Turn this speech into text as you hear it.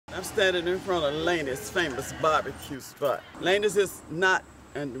I'm standing in front of Lannie's famous barbecue spot. Lannie's is not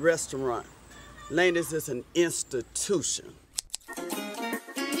a restaurant. Lannie's is an institution.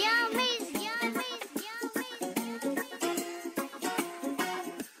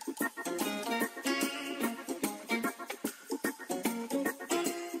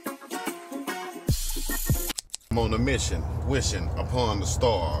 I'm on a mission, wishing upon the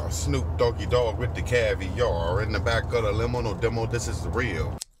stars. Snoop Doggy Dogg with the caviar. In the back of the limo, no demo, this is the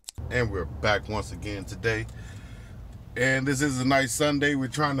real. And we're back once again today. And this is a nice Sunday. We're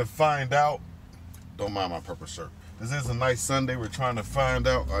trying to find out, don't mind my purple shirt. This is a nice Sunday. We're trying to find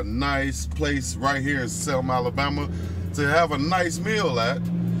out a nice place right here in Selma, Alabama to have a nice meal at.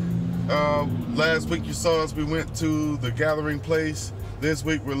 Last week you saw us, we went to the Gathering Place. This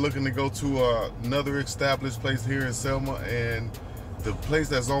week we're looking to go to another established place here in Selma, and the place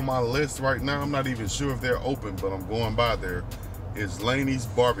that's on my list right now, I'm not even sure if they're open, but I'm going by there, is Lannie's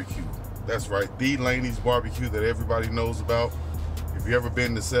Barbecue. That's right, the Lannie's Barbecue that everybody knows about. If you ever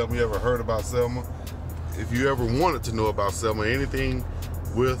been to Selma, you ever heard about Selma, if you ever wanted to know about Selma, anything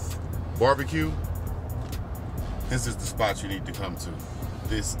with barbecue, this is the spot you need to come to.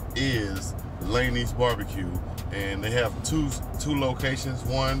 This is Lannie's Barbecue, and they have two locations,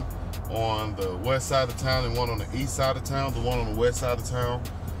 one on the west side of town and one on the east side of town. The one on the west side of town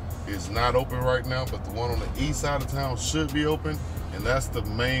is not open right now, but the one on the east side of town should be open, and that's the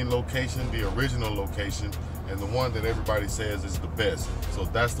main location, the original location, and the one that everybody says is the best. So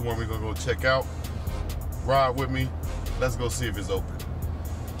that's the one we're gonna go check out. Ride with me, let's go see if it's open.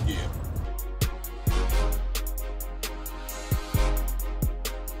 Yeah.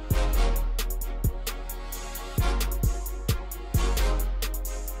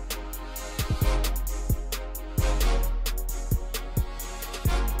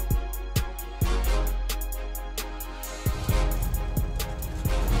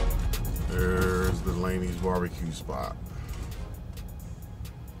 There's the Lannie's Barbecue spot.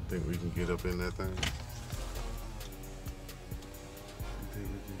 Think we can get up in that thing? You think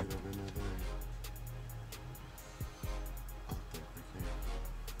we can get up in that thing? I think we can.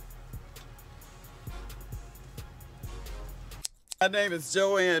 My name is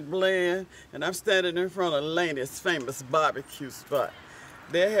Joanne Bland, and I'm standing in front of Lannie's famous barbecue spot.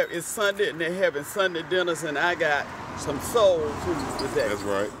 It's Sunday, and they're having Sunday dinners, and I got some soul food today. That's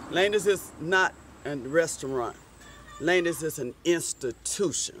right. Lannie's is not a restaurant. Lannie's is an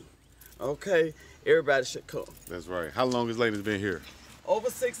institution. Okay? Everybody should come. That's right. How long has Lannie's been here? Over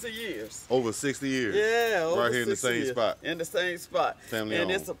 60 years. Over 60 years? Yeah, over right here in the 60 same years. spot? In the same spot. Family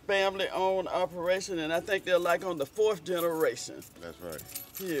and owned. It's a family-owned operation, and I think they're like on the 4th generation. That's right.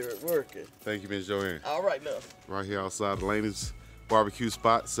 Here, working. Thank you, Ms. Joanne. All right, love. Right here outside of Lannie's Barbecue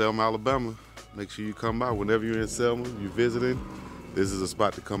spot, Selma, Alabama. Make sure you come by whenever you're in Selma, you're visiting. This is a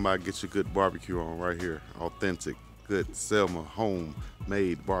spot to come by and get your good barbecue on right here. Authentic, good Selma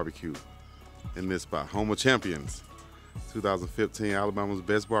homemade barbecue in this spot. Home of Champions. 2015 Alabama's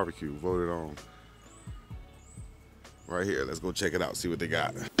best barbecue, voted on. Right here, let's go check it out, see what they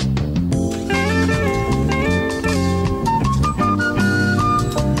got.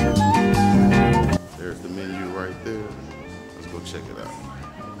 There's the menu right there. Let's go check it out.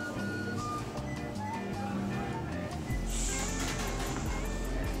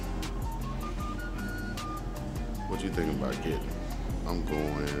 What you thinking about getting? I'm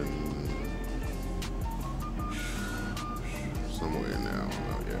going somewhere in there, I don't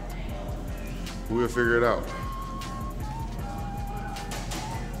know yet. We'll figure it out.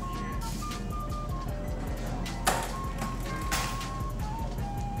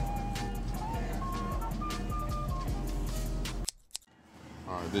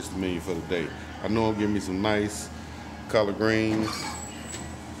 All right, this is the menu for the day. I know I'm getting me some nice collard greens,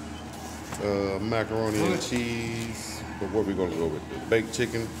 macaroni and cheese, but what we gonna go with? The baked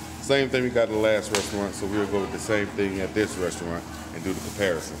chicken. Same thing we got in the last restaurant, so we'll go with the same thing at this restaurant and do the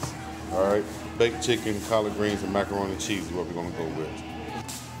comparisons. All right, baked chicken, collard greens, and macaroni and cheese is what we're gonna go with.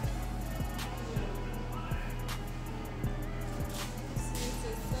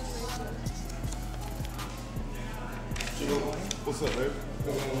 What's up, baby?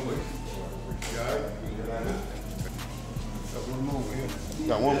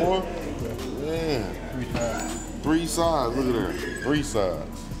 Got one more? Yeah. 3 sides. Look at that. 3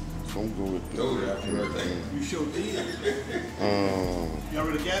 sides. So I'm going with this. You sure did. You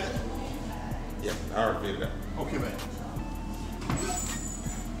already got it? Yeah, I already figured it out. Okay, man.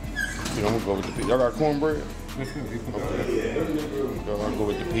 I'm gonna go with the peas. Y'all got cornbread? Okay. I'll go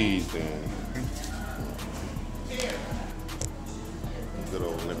with the peas then. Good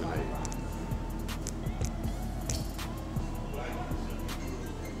old lemonade.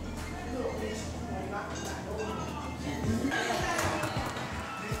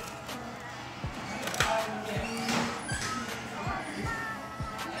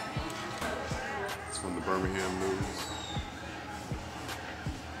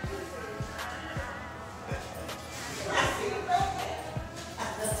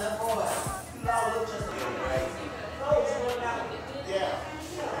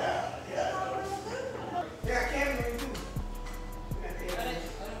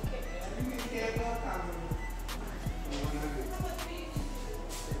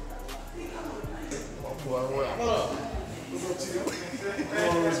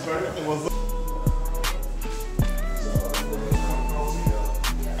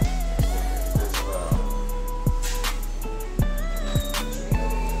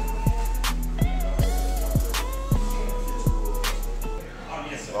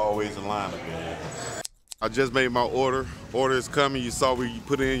 I just made my order. Order is coming. You saw where you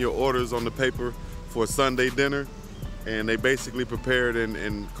put in your orders on the paper for Sunday dinner, and they basically prepared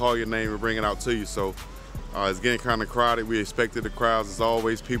and call your name and bring it out to you. So it's getting kind of crowded. We expected the crowds. There's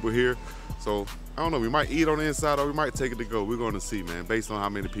always people here. So I don't know, we might eat on the inside or we might take it to go. We're going to see, man, based on how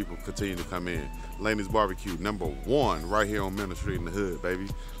many people continue to come in. Lannie's Barbecue, #1 right here on Middle Street in the hood, baby.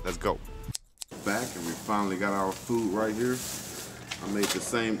 Let's go. Back, and we finally got our food right here. I made the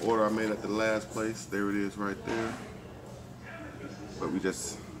same order I made at the last place. There it is right there. But we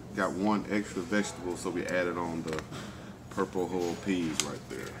just got one extra vegetable, so we added on the purple whole peas right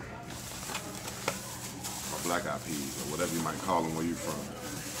there. Or black-eyed peas, or whatever you might call them where you're from.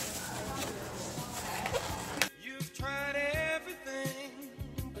 You've tried everything,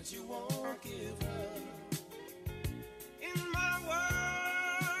 but you won't give up. In my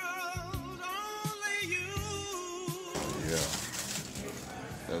world, only you. Yeah.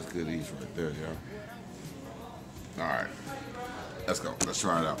 That's good eats right there, y'all. All right, let's go. Let's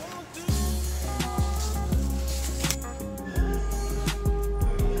try it out.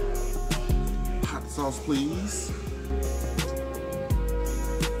 Hot sauce, please.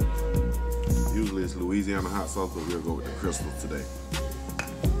 Usually it's Louisiana hot sauce, but we'll go with the crystals today.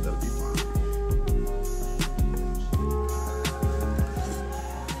 That'll be fine.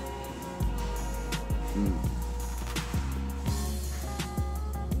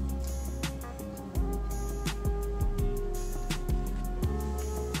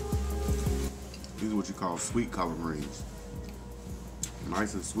 These are what you call sweet collard greens.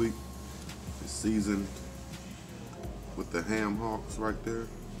 Nice and sweet. It's seasoned with the ham hocks right there.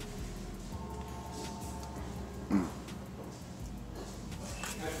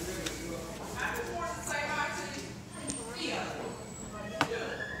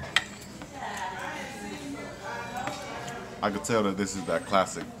 I could tell that this is that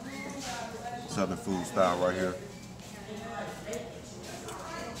classic Southern food style right here.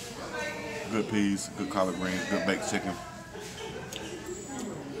 Good peas, good collard greens, good baked chicken.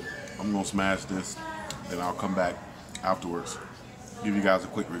 I'm gonna smash this, then I'll come back afterwards, give you guys a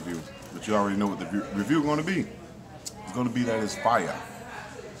quick review. But you already know what the review is gonna be. It's gonna be that it's fire.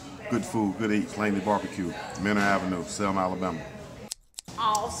 Good food, good eats, Lannie Barbecue, Manor Avenue, Selma, Alabama.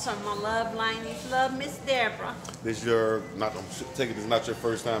 Awesome. I love Lannie's. Love Miss Deborah. This your, not, I'm taking this not your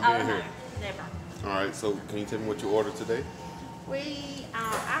first time being here. Deborah. All right, so can you tell me what you ordered today?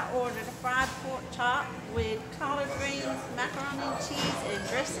 I ordered a fried pork chop with collard greens, macaroni and cheese, and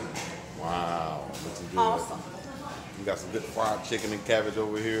dressing. Wow, looking good. Awesome. You got some good fried chicken and cabbage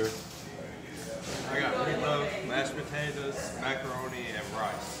over here. I got meatloaf, mashed potatoes, macaroni, and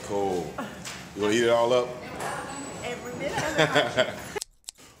rice. Cool. You gonna eat it all up? Every minute of it.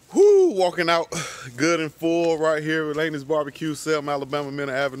 Whoo, walking out good and full right here with Lannie's Barbecue, Selma, Alabama,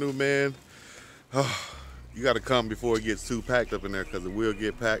 Manor Avenue, man. You got to come before it gets too packed up in there because it will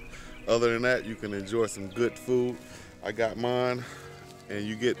get packed. Other than that, you can enjoy some good food. I got mine, and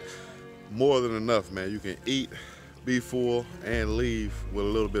you get more than enough, man. You can eat, be full, and leave with a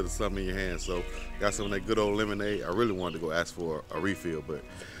little bit of something in your hand. So, got some of that good old lemonade. I really wanted to go ask for a refill, but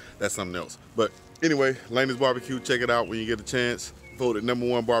that's something else. But anyway, Lannie's Barbecue, check it out when you get a chance. Voted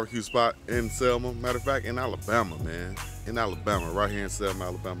 #1 barbecue spot in Selma. Matter of fact, in Alabama, man. In Alabama, right here in Selma,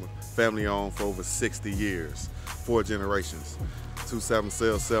 Alabama. Family owned for over 60 years, 4 generations.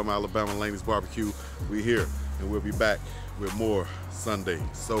 270 Selma, Alabama, Lannie's Barbecue. We here, and we'll be back with more Sunday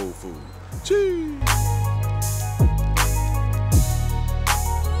soul food. Cheese!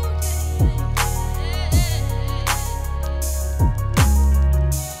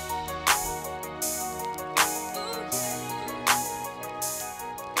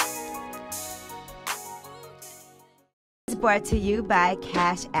 Brought to you by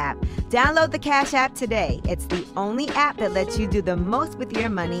Cash App. Download the Cash App today. It's the only app that lets you do the most with your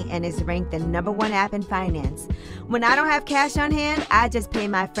money and is ranked the #1 app in finance. When I don't have cash on hand, I just pay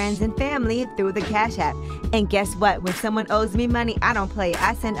my friends and family through the Cash App. And guess what? When someone owes me money, I don't play.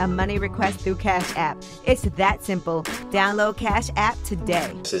 I send a money request through Cash App. It's that simple. Download Cash App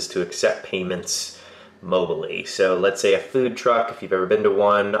today. This is to accept payments mobily. So let's say a food truck, if you've ever been to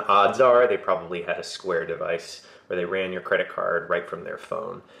one, odds are they probably had a Square device where they ran your credit card right from their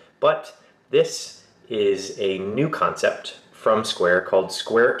phone. But this is a new concept from Square called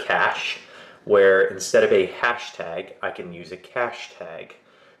Square Cash, where instead of a hashtag, I can use a cash tag.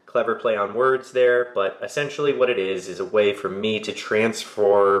 Clever play on words there, but essentially what it is a way for me to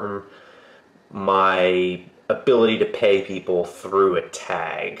transform my ability to pay people through a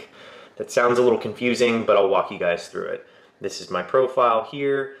tag. That sounds a little confusing, but I'll walk you guys through it. This is my profile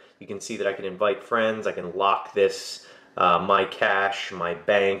here. You can see that I can invite friends, I can lock this, my cash, my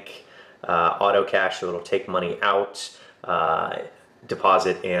bank, auto cash, so it'll take money out,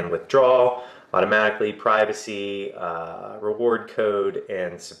 deposit and withdraw automatically, privacy, reward code,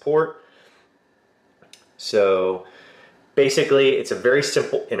 and support. So basically, it's a very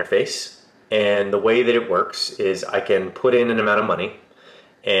simple interface, and the way that it works is I can put in an amount of money,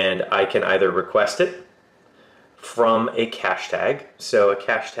 and I can either request it from a cash tag. So a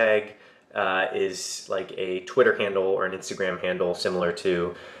cash tag is like a Twitter handle or an Instagram handle, similar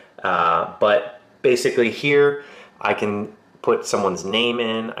to, but basically here I can put someone's name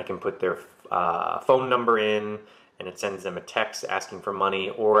in, I can put their phone number in, and it sends them a text asking for money,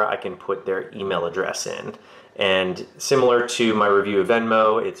 or I can put their email address in. And similar to my review of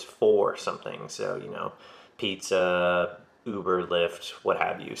Venmo, it's for something. So, you know, pizza, Uber, Lyft, what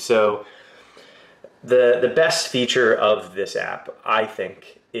have you. So the best feature of this app, I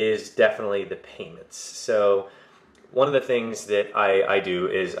think, is definitely the payments. So one of the things that I do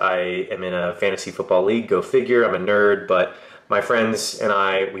is I am in a fantasy football league, go figure, I'm a nerd, but my friends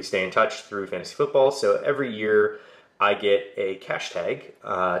and we stay in touch through fantasy football. So every year I get a cash tag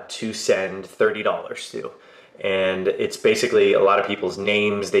to send $30 to. And it's basically a lot of people's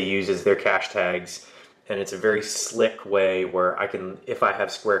names they use as their cash tags. And it's a very slick way where I can, if I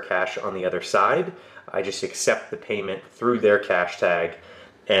have Square Cash on the other side, I just accept the payment through their cash tag,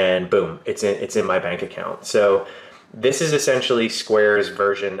 and boom, it's in my bank account. So this is essentially Square's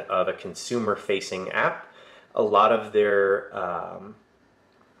version of a consumer-facing app. A lot of their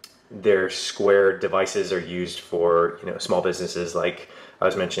Square devices are used for, you know, small businesses, like I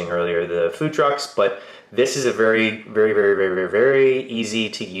was mentioning earlier, the food trucks, but this is a very, very, very, very, very, very easy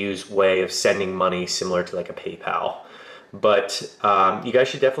to use way of sending money, similar to like a PayPal. But you guys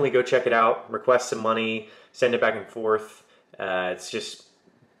should definitely go check it out, request some money, send it back and forth. It's just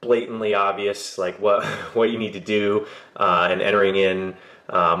blatantly obvious, like what you need to do, and entering in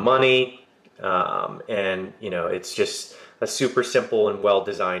money, and you know, it's just a super simple and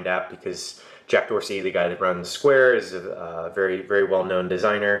well-designed app, because Jack Dorsey, the guy that runs Square, is a very, very well-known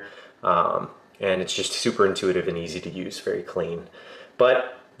designer, and it's just super intuitive and easy to use, very clean.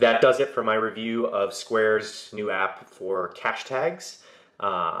 But that does it for my review of Square's new app for cash tags,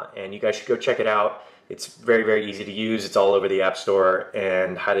 and you guys should go check it out. It's very, very easy to use. It's all over the App Store,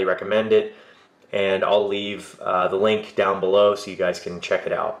 and highly recommend it. And I'll leave the link down below so you guys can check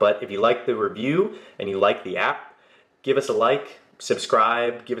it out. But if you like the review and you like the app, give us a like,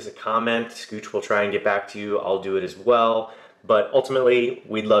 subscribe, give us a comment. Scooch will try and get back to you. I'll do it as well. But ultimately,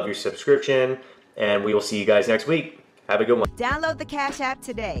 we'd love your subscription, and we will see you guys next week. Have a good one. Download the Cash App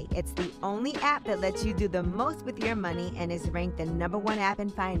today. It's the only app that lets you do the most with your money and is ranked the #1 app in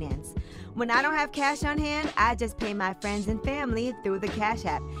finance. When I don't have cash on hand, I just pay my friends and family through the Cash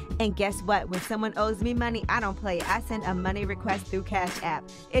App. And guess what? When someone owes me money, I don't play. I send a money request through Cash App.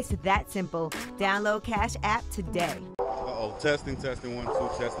 It's that simple. Download Cash App today. Uh-oh, testing, 1, 2,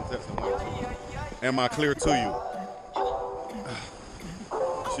 testing, 1, 2. Am I clear to you?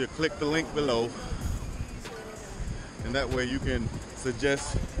 You should click the link below, and that way you can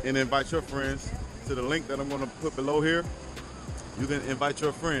suggest and invite your friends to the link that I'm going to put below here. You can invite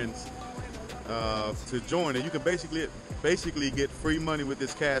your friends to join, and you can basically get free money with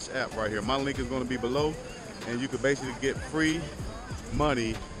this Cash App right here. My link is going to be below, and you can basically get free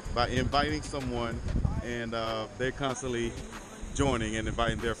money by inviting someone, and they're constantly joining and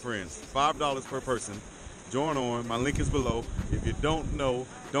inviting their friends. $5 per person. Join on. My link is below. If you don't know,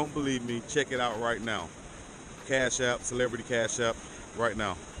 don't believe me, check it out right now. Cash App, Celebrity Cash App, right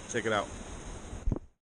now. Check it out.